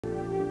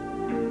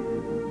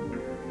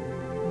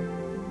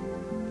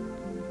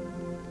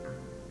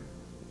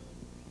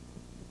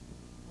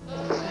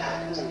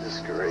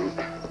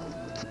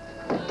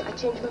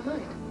changed my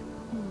mind.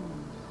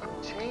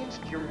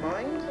 Changed your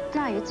mind?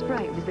 Diet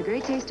Sprite with the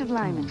great taste of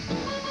lemon.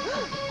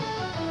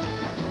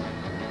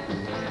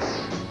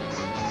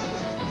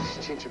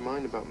 She's changed your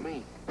mind about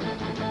me.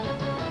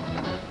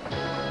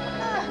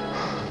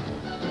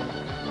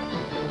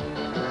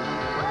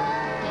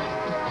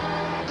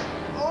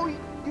 Oh,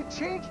 you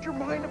changed your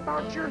mind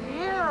about your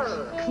hair.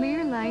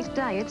 Clear Light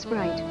Diet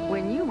Sprite,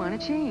 when you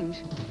want to change.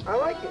 I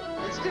like it.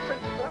 It's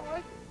different, but I like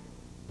it.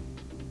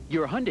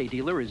 Your Hyundai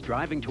dealer is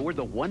driving toward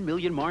the 1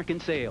 million mark in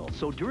sales.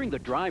 So during the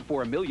Drive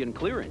for a Million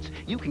clearance,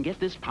 you can get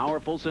this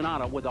powerful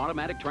Sonata with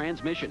automatic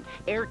transmission,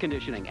 air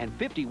conditioning, and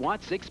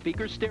 50-watt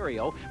 6-speaker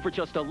stereo for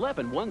just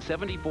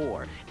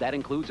 $11,174. That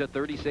includes a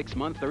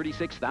 36-month,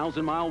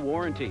 36,000-mile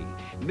warranty,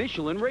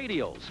 Michelin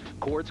radials,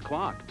 quartz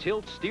clock,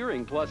 tilt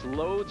steering, plus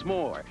loads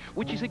more,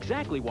 which is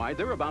exactly why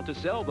they're about to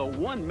sell the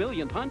 1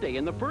 millionth Hyundai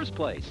in the first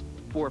place.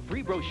 For a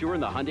free brochure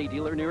in the Hyundai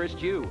dealer nearest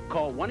you,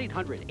 call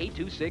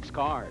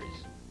 1-800-826-CARS.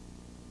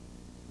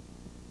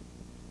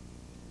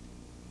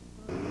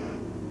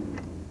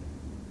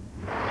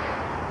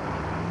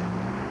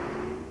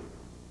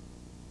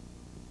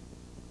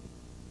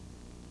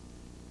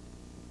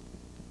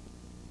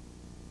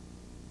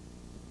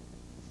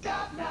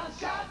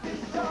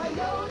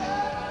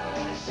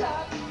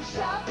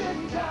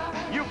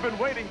 You've been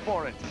waiting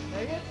for it.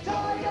 It's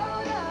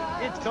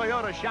Toyota. It's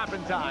Toyota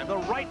shopping time, the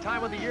right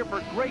time of the year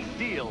for great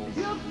deals.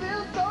 You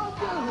feel so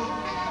good.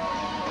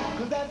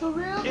 'Cause that's a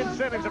real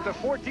Incentives up to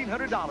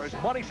 $1,400,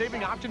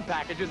 money-saving option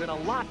packages, and a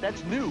lot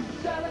that's new.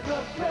 Santa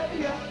Claus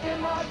Previa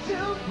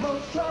MR2,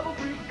 most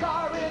trouble-free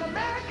car in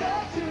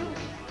America, too.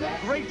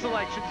 Great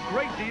selection,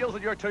 great deals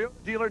at your Toyota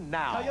dealer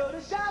now.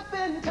 Toyota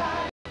shopping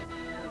time.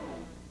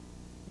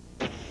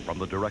 From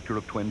the director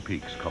of Twin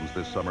Peaks comes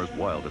this summer's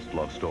wildest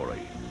love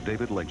story,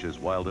 David Lynch's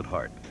Wild at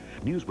Heart.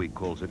 Newsweek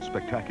calls it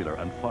spectacular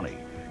and funny.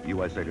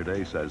 USA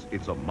Today says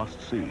it's a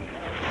must-see.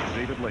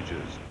 David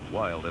Lynch's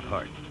Wild at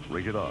Heart,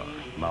 rated R,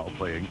 now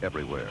playing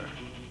everywhere.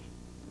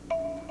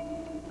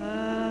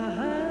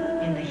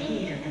 In the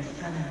heat of the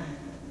summer,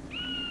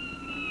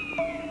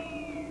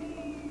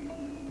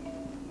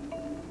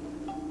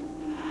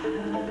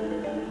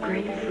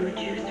 grapefruit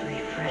juice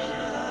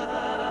refreshes.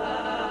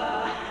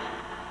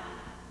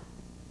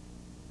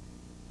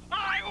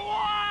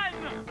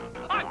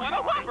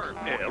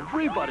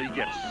 Everybody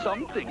gets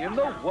something in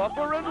the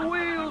Whopper and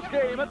Wheels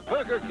game at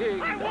Burger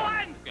King. I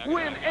won!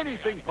 Win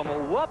anything from a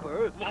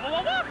Whopper to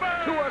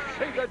a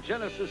Sega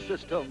Genesis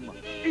system.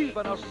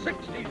 Even a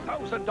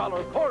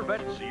 $60,000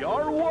 Corvette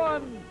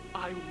CR1.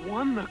 I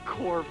won the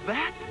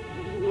Corvette?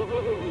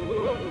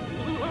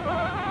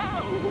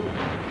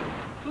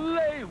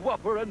 Play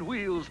Whopper and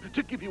Wheels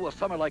to give you a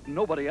summer like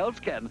nobody else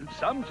can.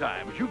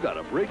 Sometimes you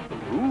gotta break the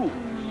rules.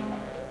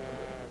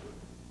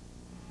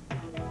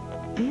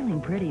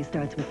 Feeling pretty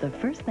starts with the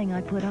first thing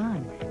I put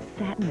on,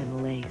 satin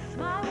and lace.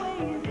 My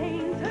way is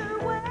Hanes her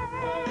way.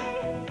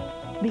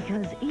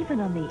 Because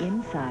even on the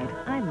inside,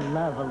 I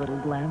love a little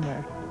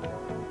glamour.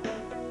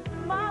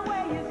 My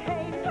way is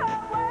Hanes her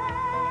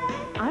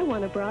way. I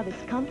want a bra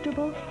that's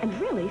comfortable and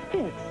really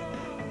fits.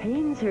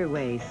 Hanes Her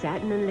Way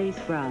satin and lace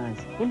bras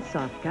in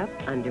soft cup,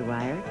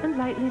 underwire, and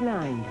lightly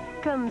lined.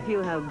 Come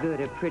feel how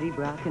good a pretty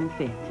bra can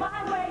fit.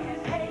 My way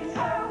is Hanes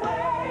her way.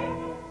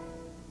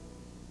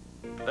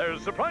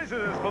 There's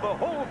surprises for the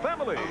whole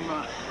family.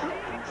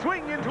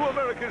 Swing into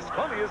America's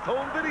funniest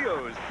home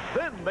videos.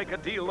 Then make a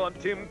deal on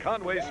Tim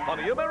Conway's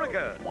Funny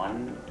America.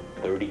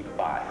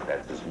 $135.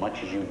 That's as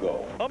much as you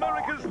go.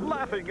 America's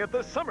laughing at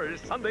the summer's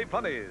Sunday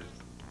funnies.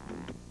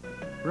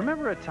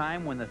 Remember a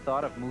time when the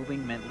thought of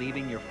moving meant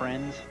leaving your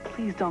friends?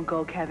 Please don't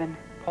go, Kevin.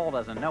 Paul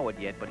doesn't know it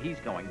yet, but he's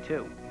going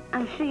too.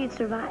 I'm sure you'd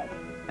survive.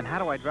 And how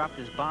do I drop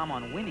this bomb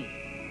on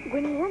Winnie?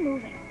 Winnie, we're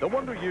moving. The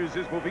Wonder Years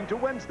is moving to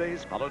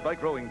Wednesdays, followed by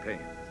Growing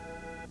Pains.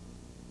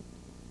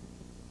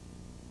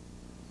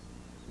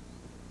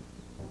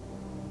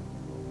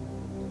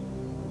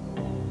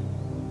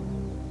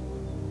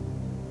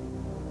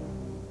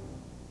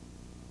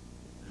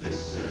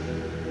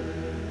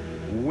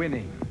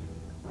 Winning.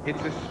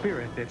 It's a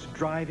spirit that's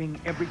driving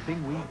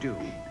everything we do.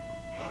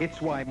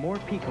 It's why more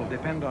people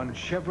depend on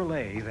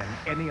Chevrolet than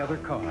any other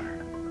car.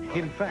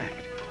 In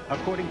fact,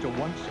 according to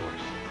one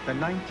source, the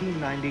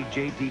 1990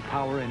 J.D.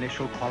 Power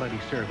Initial Quality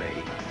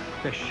Survey,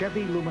 the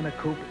Chevy Lumina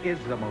Coupe is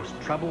the most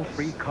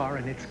trouble-free car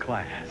in its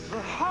class.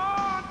 The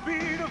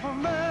heartbeat of a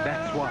man.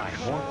 That's why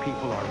more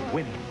people are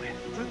winning with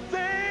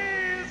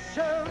Today's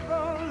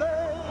Chevrolet.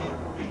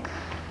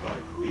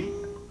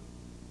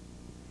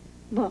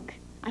 Look,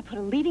 I put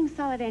a leading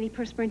solid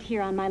antiperspirant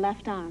here on my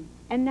left arm.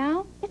 And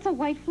now, it's a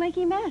white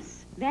flaky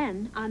mess.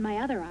 Then, on my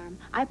other arm,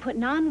 I put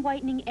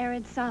non-whitening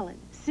Arid Solid.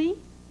 See?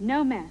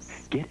 No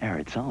mess. Get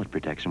Arid Solid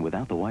protection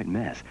without the white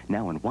mess.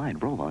 Now in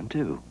wide roll-on,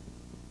 too.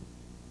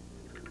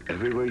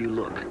 Everywhere you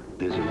look,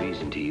 there's a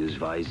reason to use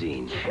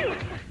Visine.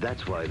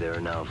 That's why there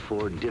are now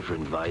 4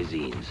 different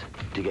Visines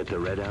to get the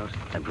red out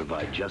and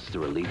provide just the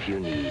relief you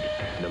need,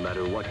 no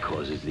matter what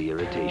causes the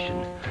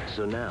irritation.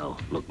 So now,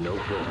 look no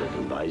further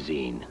than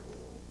Visine.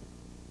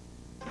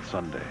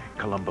 Sunday,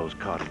 Columbo's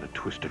caught in a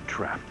twisted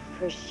trap.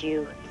 First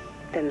you,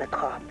 then the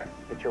cop.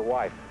 It's your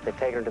wife. They're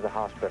taking her to the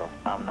hospital.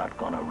 I'm not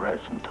gonna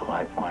rest until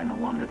I find the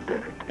one that did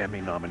it.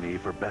 Emmy nominee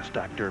for Best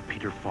Actor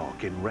Peter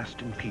Falk in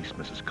Rest in Peace,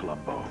 Mrs.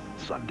 Columbo,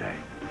 Sunday.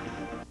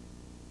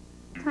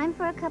 Time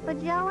for a cup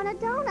of joe and a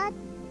donut.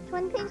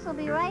 Twin Peaks will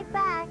be right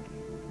back.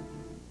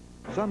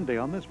 Sunday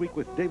on This Week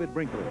with David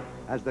Brinkley,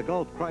 as the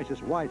Gulf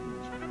crisis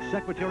widens,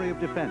 Secretary of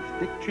Defense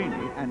Dick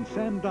Cheney and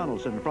Sam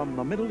Donaldson from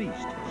the Middle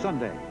East,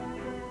 Sunday.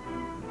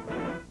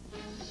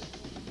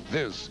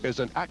 This is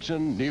an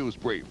Action News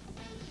Brief.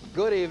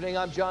 Good evening,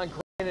 I'm John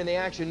Crane in the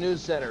Action News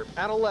Center.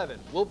 At 11,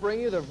 we'll bring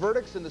you the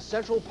verdicts in the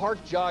Central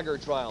Park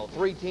jogger trial.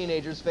 3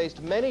 teenagers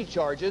faced many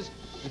charges.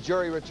 The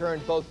jury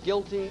returned both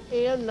guilty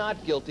and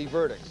not guilty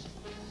verdicts.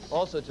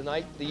 Also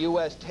tonight, the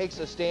U.S. takes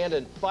a stand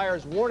and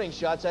fires warning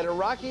shots at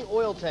Iraqi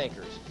oil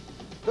tankers.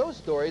 Those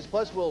stories,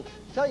 plus we'll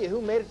tell you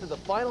who made it to the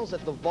finals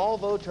at the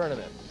Volvo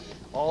tournament.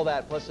 All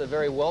that, plus a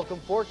very welcome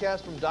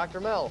forecast from Dr.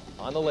 Mel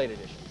on the Late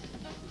Edition.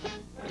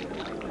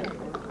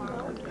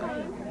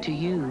 To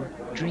you,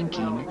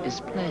 drinking is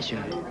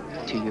pleasure.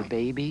 To your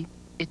baby,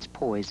 it's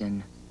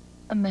poison.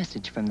 A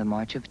message from the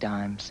March of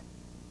Dimes.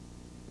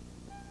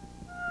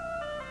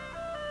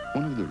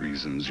 One of the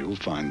reasons you'll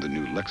find the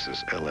new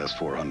Lexus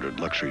LS400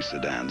 luxury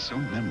sedan so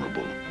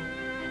memorable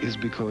is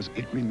because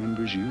it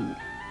remembers you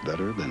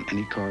better than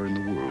any car in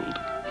the world.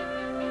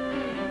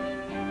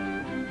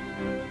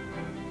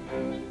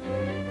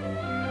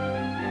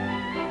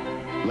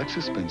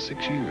 Lexus spent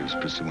 6 years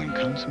pursuing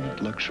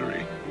consummate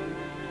luxury.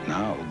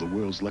 Now, the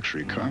world's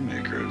luxury car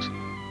makers,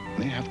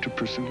 they have to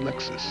pursue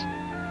Lexus.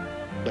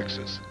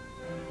 Lexus,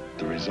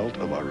 the result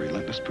of our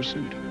relentless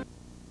pursuit.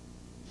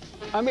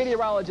 I'm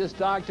meteorologist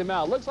Dr.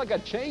 Mel. Looks like a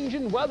change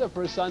in weather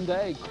for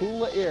Sunday.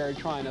 Cooler air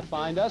trying to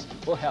find us.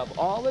 We'll have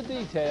all the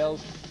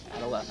details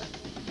at 11.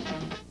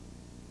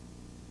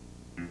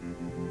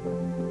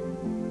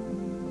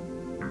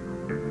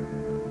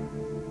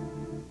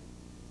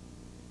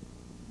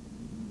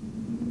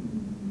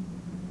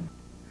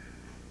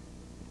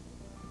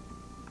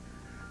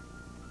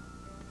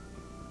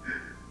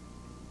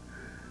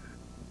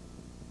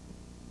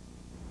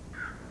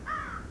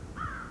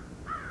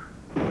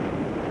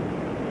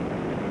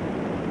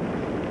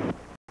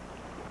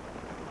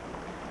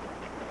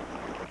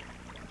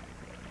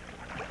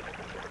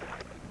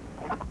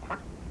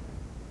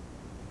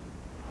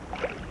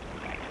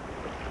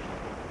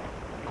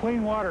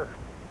 Clean water.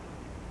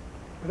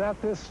 Without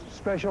this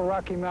special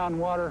Rocky Mountain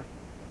water,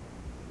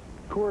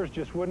 Coors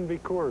just wouldn't be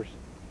Coors.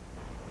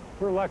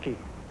 We're lucky.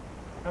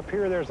 Up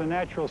here, there's a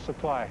natural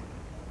supply.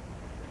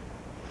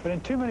 But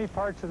in too many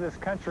parts of this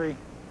country,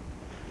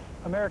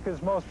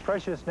 America's most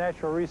precious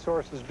natural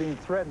resource is being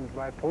threatened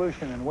by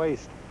pollution and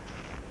waste.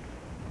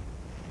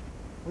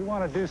 We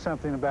want to do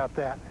something about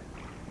that.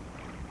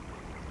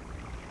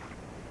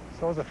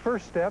 So as a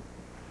first step,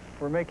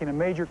 we're making a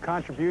major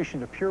contribution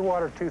to Pure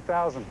Water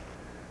 2000.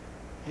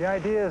 The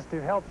idea is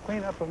to help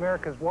clean up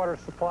America's water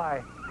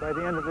supply by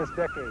the end of this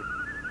decade.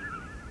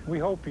 We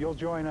hope you'll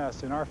join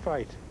us in our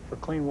fight for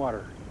clean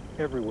water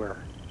everywhere.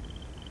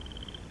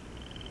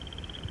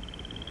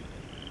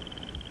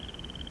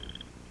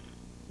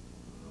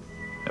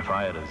 If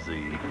I had a Z,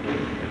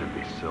 it'd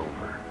be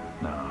silver.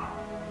 No,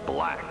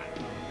 black.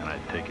 And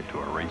I'd take it to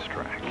a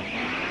racetrack.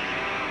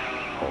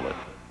 Hold it.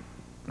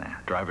 Nah,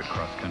 drive it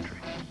cross country.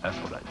 That's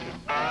what I'd do.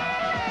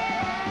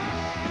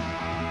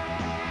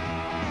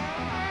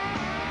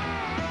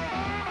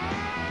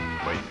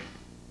 Wait,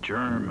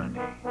 Germany.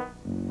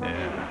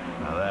 Yeah,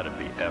 now that'd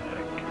be epic.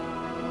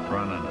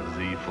 Running a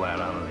Z flat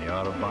out on the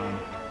Autobahn.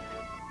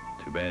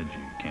 Too bad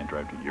you can't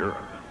drive to Europe.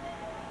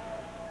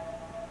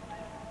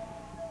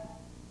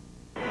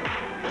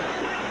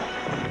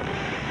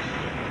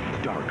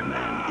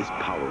 Darkman is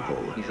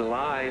powerful. He's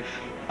alive.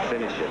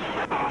 Finish it.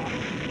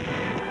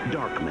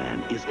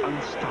 Darkman is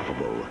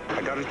unstoppable.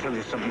 I gotta tell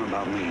you something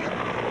about me.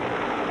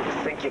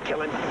 You think you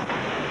kill him?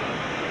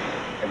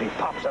 And he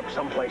pops up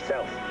someplace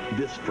else.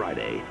 This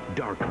Friday,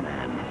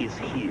 Darkman is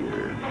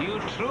here.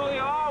 You truly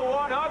are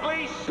one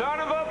ugly son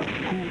of a...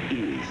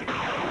 Who is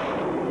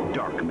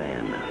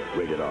Darkman?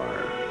 Rated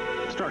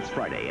R. Starts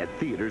Friday at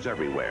theaters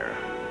everywhere.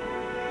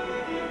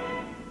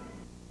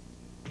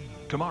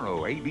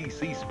 Tomorrow,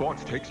 ABC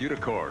Sports takes you to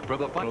court for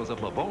the finals of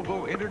the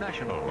Volvo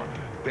International.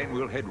 Then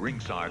we'll head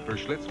ringside for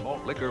Schlitz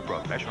Malt Liquor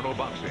Professional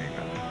Boxing.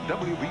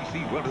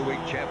 WBC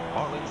welterweight champ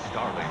Marlon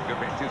Starling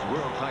defends his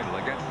world title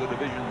against the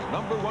division's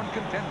 #1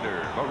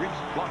 contender, Maurice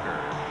Blocker.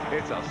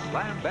 It's a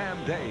slam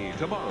bam day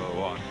tomorrow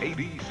on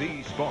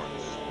ABC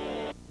Sports.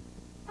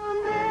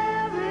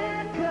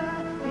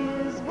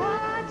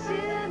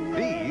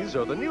 These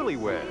are the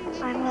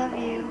newlyweds. I love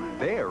you.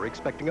 They're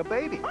expecting a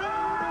baby.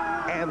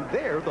 And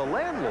they're the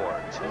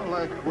landlords.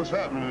 Like, what's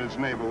happening in this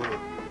neighborhood?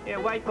 Yeah,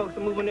 white folks are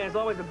moving there. It's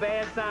always a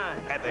bad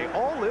sign. And they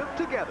all live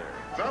together.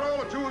 Is that all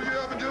the two of you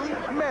ever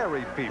do?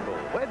 Married people.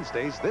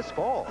 Wednesdays this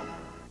fall.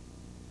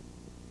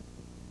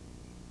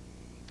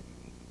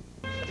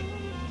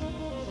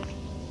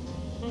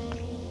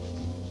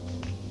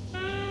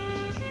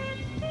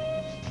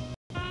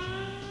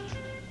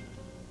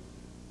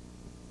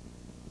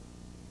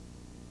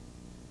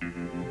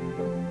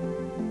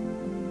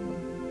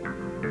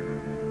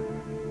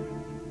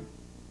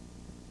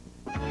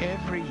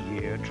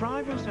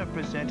 drivers are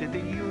presented the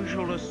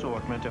usual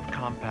assortment of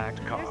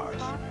compact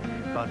cars.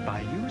 But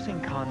by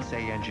using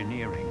Kansei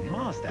engineering,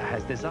 Mazda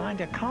has designed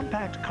a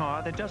compact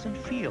car that doesn't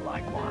feel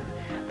like one,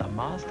 the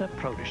Mazda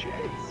Protege.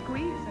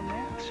 Squeeze in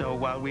there. So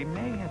while we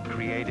may have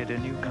created a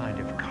new kind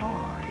of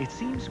car, it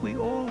seems we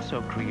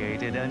also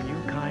created a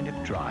new kind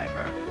of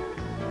driver.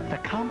 The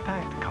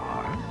compact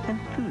car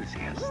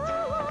enthusiast.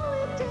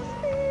 Oh, it just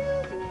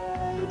feels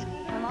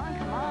right. Come on,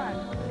 come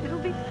on. It'll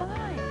be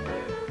fine.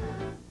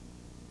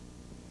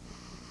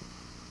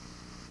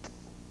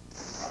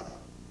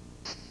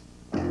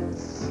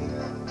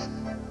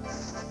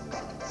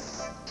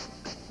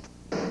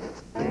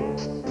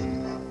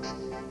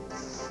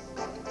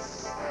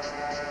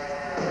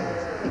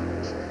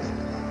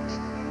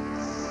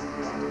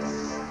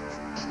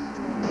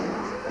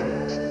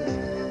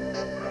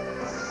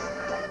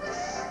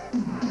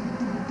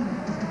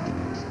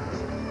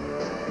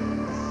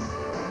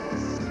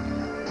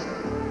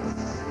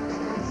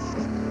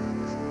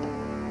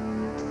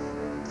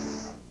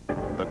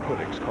 The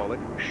critics call it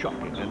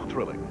shocking and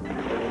thrilling.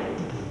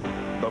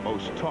 The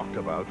most talked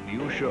about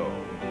new show.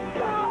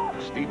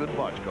 Stephen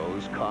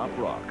Bochco's Cop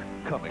Rock,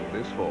 coming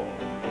this fall.